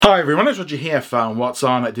Hi everyone, it's Roger here from What's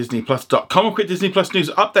On at DisneyPlus.com. A quick Disney Plus news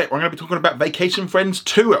update. We're going to be talking about Vacation Friends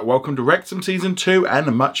 2, Welcome to Wrexham Season 2, and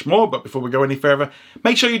much more. But before we go any further,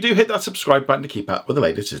 make sure you do hit that subscribe button to keep up with the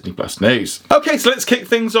latest Disney Plus news. Okay, so let's kick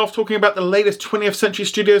things off talking about the latest 20th Century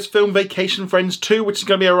Studios film Vacation Friends 2, which is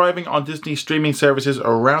going to be arriving on Disney streaming services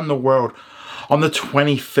around the world on the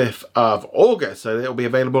 25th of August. So it'll be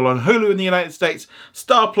available on Hulu in the United States,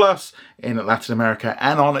 Star Plus in Latin America,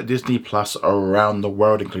 and on Disney Plus around the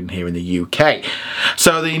world, including here in the UK.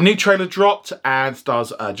 So the new trailer dropped and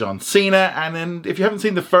stars John Cena. And then if you haven't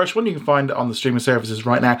seen the first one, you can find it on the streaming services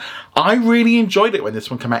right now. I really enjoyed it when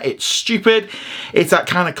this one came out. It's stupid. It's that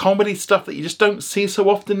kind of comedy stuff that you just don't see so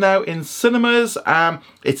often now in cinemas.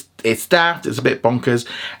 It's daft, it's a bit bonkers,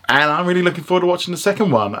 and I'm really looking forward to watching the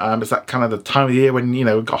second one. It's that kind of the time of the year when, you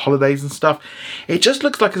know, we've got holidays and stuff. It just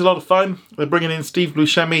looks like it's a lot of fun. They're bringing in Steve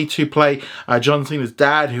Buscemi to play John Cena's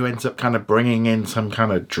dad, who ends up kind of bringing in some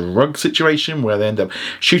kind of drug situation where they end up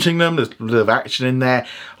shooting them. There's a bit of action in there,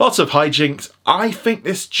 lots of hijinks. I think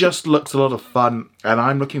this just looks a lot of fun, and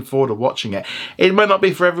I'm looking forward to watching it. It might not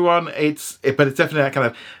be for everyone, but it's definitely that kind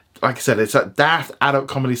of, like I said, it's that daft adult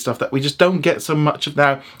comedy stuff that we just don't get so much of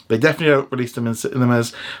now. They definitely don't release them in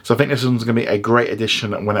cinemas, so I think this one's going to be a great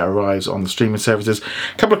addition when it arrives on the streaming services.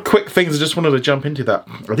 A couple of quick things I just wanted to jump into that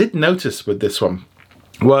I did notice with this one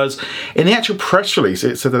was in the actual press release,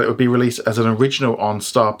 it said that it would be released as an original on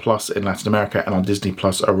Star Plus in Latin America and on Disney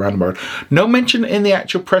Plus around the world. No mention in the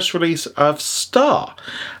actual press release of Star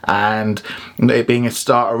and it being a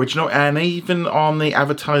Star original, and even on the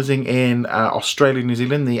advertising in Australia and New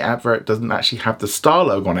Zealand, the advert doesn't actually have the Star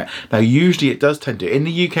logo on it. Now usually it does tend to. In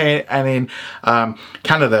the UK and in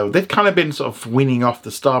Canada, they've kind of been sort of weaning off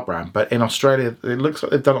the Star brand, but in Australia it looks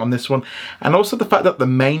like they've done it on this one. And also the fact that the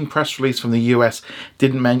main press release from the US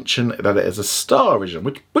didn't mention that it is a Star original,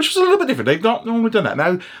 which was a little bit different. They've not normally done that.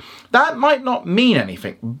 Now, that might not mean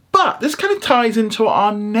anything, but this kind of ties into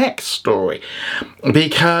our next story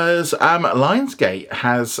because Lionsgate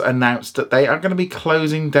has announced that they are going to be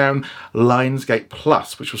closing down Lionsgate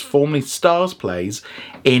Plus, which was formerly Stars Plays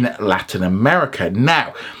in Latin America.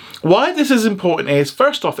 Now, why this is important is,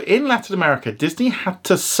 first off, in Latin America, Disney had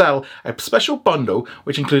to sell a special bundle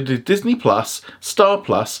which included Disney Plus, Star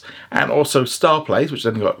Plus, and also Star Plays, which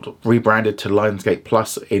then got rebranded to Lionsgate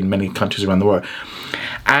Plus in many countries around the world.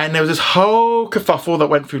 And there was this whole kerfuffle that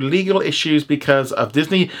went through legal issues because of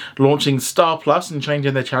Disney launching Star Plus and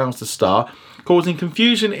changing their channels to Star, causing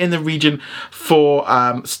confusion in the region for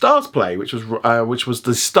Stars Play, which was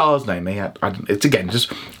the Stars name. They had, it's again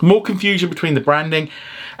just more confusion between the branding.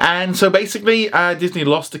 And so basically Disney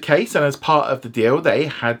lost the case, and as part of the deal they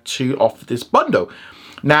had to offer this bundle.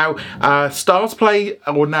 Now, Stars Play,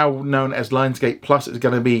 or now known as Lionsgate Plus, is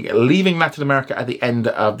going to be leaving Latin America at the end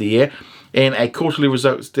of the year. In a quarterly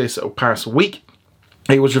results this past week,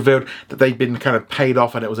 it was revealed that they'd been kind of paid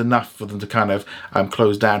off and it was enough for them to kind of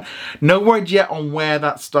close down. No word yet on where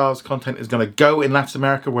that Stars content is going to go in Latin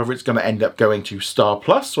America, whether it's going to end up going to Star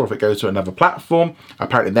Plus or if it goes to another platform.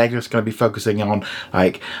 Apparently they're just going to be focusing on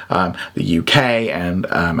like the UK and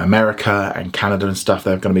America and Canada and stuff.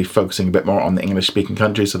 They're going to be focusing a bit more on the English speaking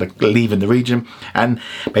countries, so they're leaving the region and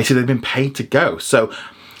basically they've been paid to go. So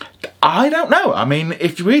I don't know. I mean,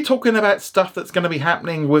 if we're talking about stuff that's going to be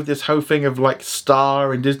happening with this whole thing of like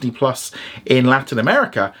Star and Disney Plus in Latin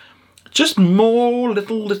America, just more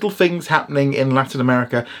little things happening in Latin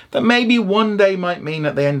America that maybe one day might mean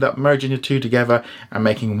that they end up merging the two together and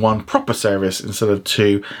making one proper service instead of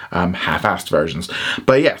two half-assed versions.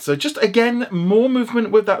 But yeah, so just again, more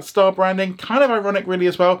movement with that Star branding. Kind of ironic really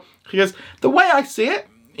as well, because the way I see it,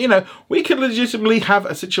 you know, we could legitimately have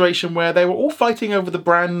a situation where they were all fighting over the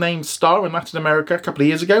brand name Star in Latin America a couple of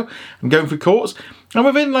years ago and going through courts. And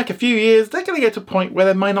within like a few years, they're going to get to a point where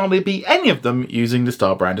there might not be any of them using the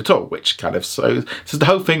Star brand at all, which kind of so the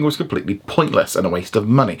whole thing was completely pointless and a waste of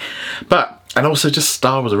money. And also just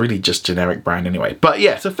Star was a really just generic brand anyway. But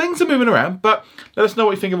yeah, so things are moving around, but let us know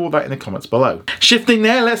what you think of all that in the comments below. Shifting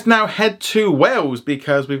there, let's now head to Wales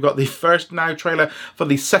because we've got the first now trailer for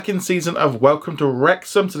the second season of Welcome to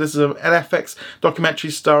Wrexham. So this is an FX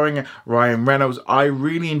documentary starring Ryan Reynolds. I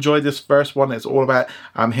really enjoyed this first one. It's all about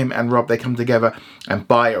him and Rob. They come together and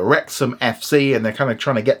buy Wrexham FC and they're kind of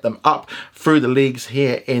trying to get them up through the leagues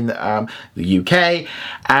here in the UK.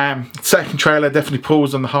 Second trailer definitely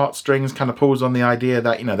pulls on the heartstrings, kind of pulls on the idea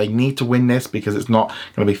that, you know, they need to win this because it's not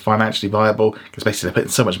going to be financially viable, because basically they're putting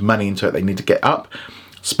so much money into it, they need to get up.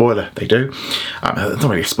 Spoiler, they do. It's not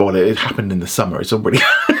really a spoiler, it happened in the summer, it's already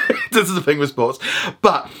This is the thing with sports.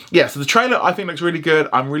 But yeah, so the trailer I think looks really good.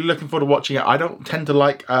 I'm really looking forward to watching it. I don't tend to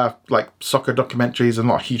like soccer documentaries. I'm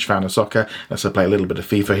not a huge fan of soccer, unless I play a little bit of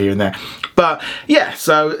FIFA here and there. But yeah,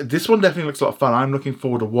 so this one definitely looks a lot of fun. I'm looking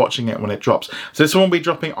forward to watching it when it drops. So this one will be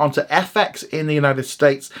dropping onto FX in the United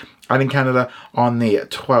States and in Canada on the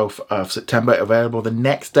 12th of September. Available the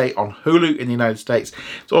next day on Hulu in the United States.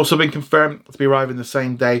 It's also been confirmed to be arriving the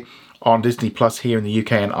same day on Disney Plus here in the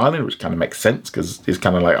UK and Ireland, which kind of makes sense because it's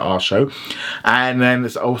kind of like our show. And then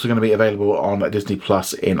it's also going to be available on Disney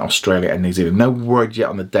Plus in Australia and New Zealand. No word yet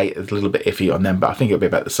on the date. It's a little bit iffy on them, but I think it'll be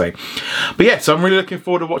about the same. But yeah, so I'm really looking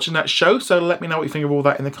forward to watching that show. So let me know what you think of all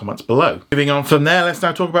that in the comments below. Moving on from there, let's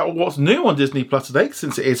now talk about what's new on Disney Plus today,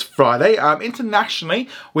 since it is Friday. Internationally,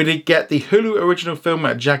 we did get the Hulu original film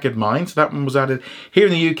Jagged Mind. So that one was added here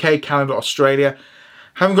in the UK, Canada, Australia.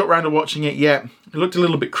 Haven't got around to watching it yet. It looked a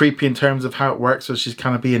little bit creepy in terms of how it works, so she's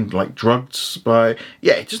kind of being like drugged by...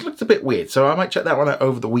 Yeah, it just looked a bit weird. So I might check that one out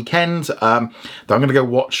over the weekend. Though I'm going to go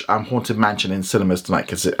watch Haunted Mansion in cinemas tonight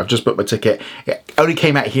because I've just booked my ticket. It only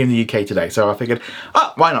came out here in the UK today, so I figured,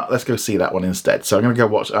 why not? Let's go see that one instead. So I'm going to go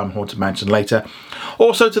watch Haunted Mansion later.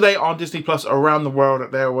 Also today on Disney Plus around the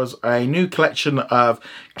world, there was a new collection of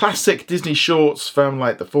classic Disney shorts from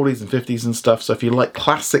like the 40s and 50s and stuff. So if you like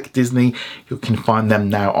classic Disney, you can find them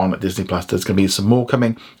now on Disney Plus. There's going to be some more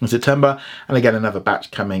coming in September, and again another batch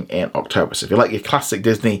coming in October. So if you like your classic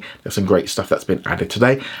Disney, there's some great stuff that's been added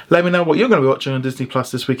today. Let me know what you're going to be watching on Disney Plus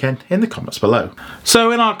this weekend in the comments below. So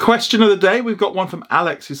in our question of the day, we've got one from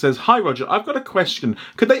Alex who says, "Hi Roger, I've got a question.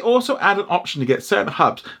 Could they also add an option to get certain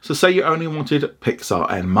hubs? So say you only wanted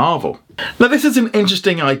Pixar and Marvel." Now this is an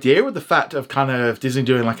interesting idea with the fact of kind of Disney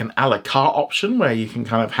doing like an a la carte option where you can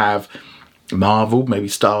kind of have Marvel, maybe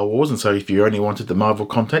Star Wars, and so if you only wanted the Marvel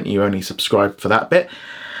content, you only subscribe for that bit.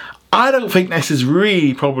 I don't think this is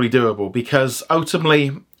really probably doable because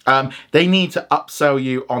ultimately they need to upsell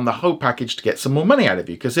you on the whole package to get some more money out of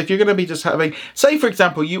you. Because if you're going to be just having, say for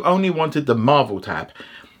example, you only wanted the Marvel tab,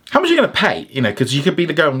 how much are you going to pay? You know, because you could be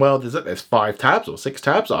going, well, there's 5 tabs or 6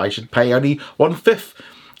 tabs. I should pay only 1/5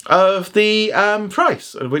 of the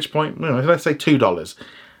price. At which point, you know, let's say $2.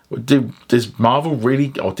 Does Marvel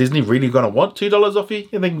really, or Disney really going to want $2 off you?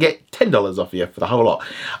 And they can get $10 off you for the whole lot.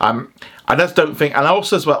 I just don't think, and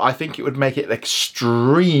also as well, I think it would make it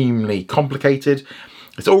extremely complicated.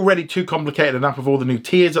 It's already too complicated enough with all the new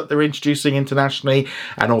tiers that they're introducing internationally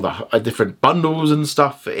and all the different bundles and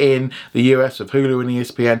stuff in the US with Hulu and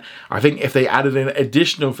ESPN. I think if they added in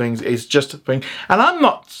additional things, it's just a thing. And I'm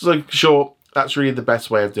not so sure that's really the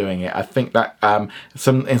best way of doing it. I think that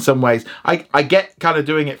in some ways, I get kind of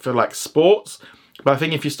doing it for like sports, but I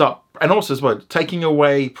think if you start, and also as well, taking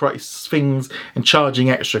away price things and charging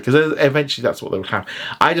extra, because eventually that's what they would have.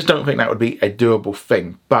 I just don't think that would be a doable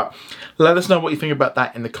thing. But let us know what you think about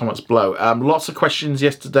that in the comments below. Lots of questions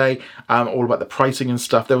yesterday, all about the pricing and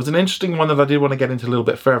stuff. There was an interesting one that I did want to get into a little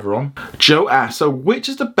bit further on. Joe asked, so which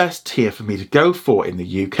is the best tier for me to go for in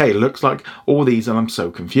the UK? Looks like all these and I'm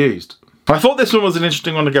so confused. I thought this one was an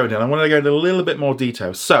interesting one to go down. I wanted to go into a little bit more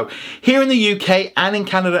detail. So, here in the UK and in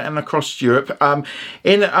Canada and across Europe,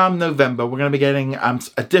 in November, we're going to be getting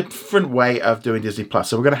a different way of doing Disney Plus.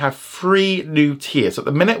 So, we're going to have 3 new tiers. At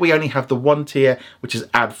the minute, we only have the 1 tier, which is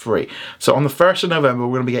ad-free. So, on the 1st of November,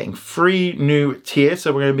 we're going to be getting 3 new tiers.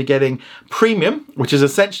 So, we're going to be getting Premium, which is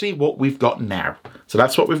essentially what we've got now. So,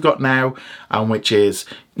 that's what we've got now, which is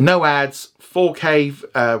no ads,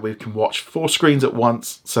 4K, we can watch 4 screens at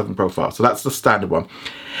once, 7 profiles. So that's the standard one.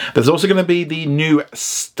 There's also going to be the new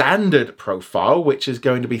standard profile, which is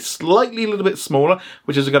going to be slightly a little bit smaller,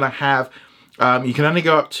 which is going to have, you can only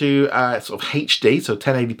go up to sort of HD, so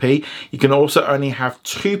 1080p. You can also only have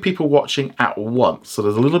 2 people watching at once. So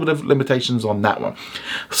there's a little bit of limitations on that one.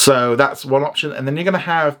 So that's one option. And then you're going to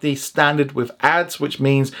have the standard with ads, which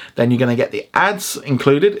means then you're going to get the ads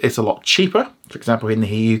included. It's a lot cheaper. For example, in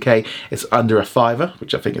the UK, it's under $5,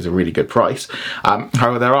 which I think is a really good price.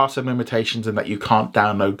 However, there are some limitations in that you can't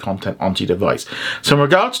download content onto your device. So in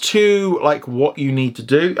regards to like what you need to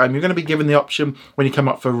do, you're going to be given the option when you come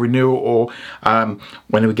up for renewal or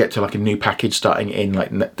when we get to like a new package starting in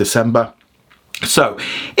like December. So,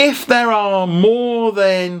 if there are more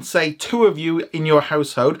than, say, 2 of you in your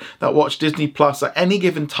household that watch Disney Plus at any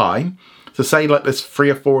given time, so say like there's 3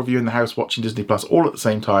 or 4 of you in the house watching Disney Plus all at the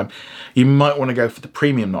same time, you might want to go for the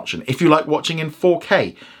premium option. If you like watching in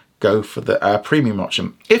 4K, go for the premium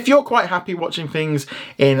option. If you're quite happy watching things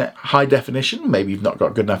in high definition, maybe you've not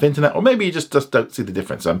got good enough internet, or maybe you just don't see the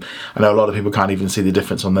difference. I know a lot of people can't even see the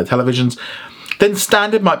difference on their televisions. then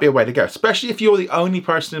standard might be a way to go, especially if you're the only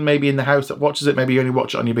person maybe in the house that watches it. Maybe you only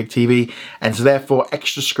watch it on your big TV, and so therefore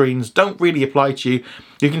extra screens don't really apply to you.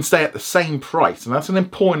 You can stay at the same price, and that's an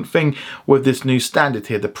important thing with this new standard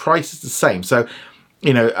here. The price is the same. So,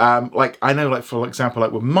 you know, like I know, like for example,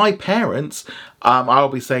 like with my parents, I'll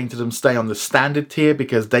be saying to them, stay on the standard tier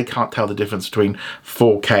because they can't tell the difference between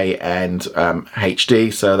 4K and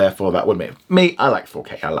HD. So therefore, that wouldn't be me. I like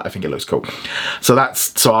 4K. I think it looks cool. So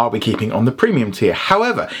I'll be keeping on the premium tier.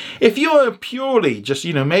 However, if you're purely just,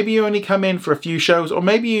 you know, maybe you only come in for a few shows, or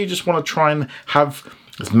maybe you just want to try and have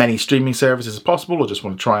as many streaming services as possible, or just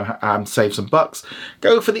want to try and save some bucks,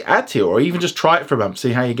 go for the ad tier, or even just try it for a month,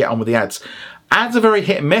 see how you get on with the ads. Ads are very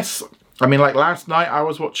hit and miss. I mean, like last night I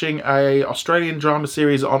was watching a Australian drama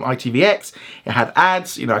series on ITVX. It had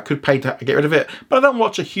ads. You know, I could pay to get rid of it, but I don't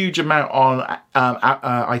watch a huge amount on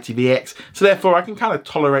ITVX, so therefore I can kind of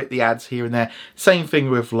tolerate the ads here and there. Same thing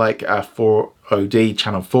with like 4OD,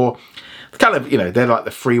 Channel 4. Kind of, you know, they're like the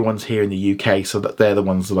free ones here in the UK, so that they're the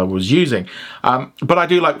ones that I was using. But I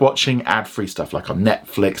do like watching ad-free stuff like on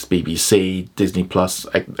Netflix, BBC, Disney Plus,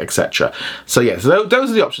 etc. So yeah, so those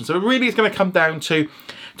are the options. So really it's going to come down to,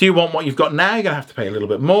 do you want what you've got now? You're going to have to pay a little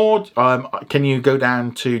bit more. Can you go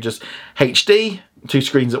down to just HD, 2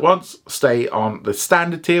 screens at once, stay on the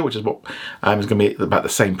standard tier, which is what is going to be about the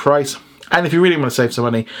same price. And if you really want to save some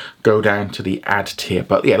money, go down to the ad tier.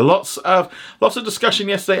 But yeah, lots of discussion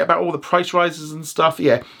yesterday about all the price rises and stuff.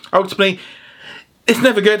 Yeah, ultimately, it's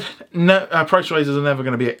never good. No, price rises are never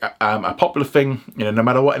going to be a popular thing. You know, no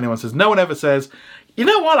matter what anyone says, no one ever says, you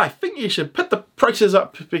know what, I think you should put the prices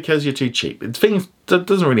up because you're too cheap. Things that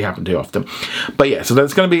doesn't really happen too often. But yeah, so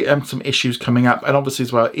there's going to be some issues coming up. And obviously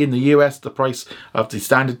as well, in the US, the price of the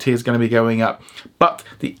standard tier is going to be going up, but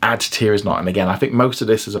the ad tier is not. And again, I think most of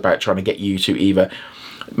this is about trying to get you to either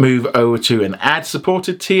move over to an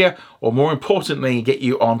ad-supported tier, or more importantly, get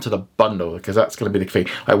you onto the bundle, because that's going to be the thing.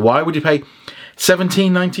 Like, why would you pay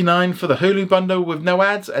 $17.99 for the Hulu bundle with no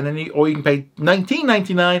ads, and then you can pay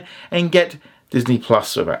 $19.99 and get Disney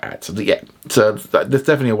Plus without ads? So yeah, so there's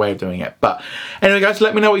definitely a way of doing it. But anyway, guys,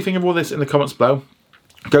 let me know what you think of all this in the comments below.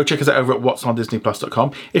 Go check us out over at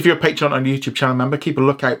whatsondisneyplus.com. If you're a Patreon and YouTube channel member, keep a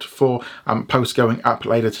lookout for posts going up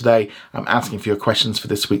later today. I'm asking for your questions for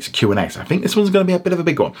this week's Q&A. So I think this one's going to be a bit of a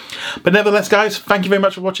big one. But nevertheless, guys, thank you very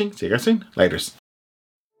much for watching. See you guys soon. Laters.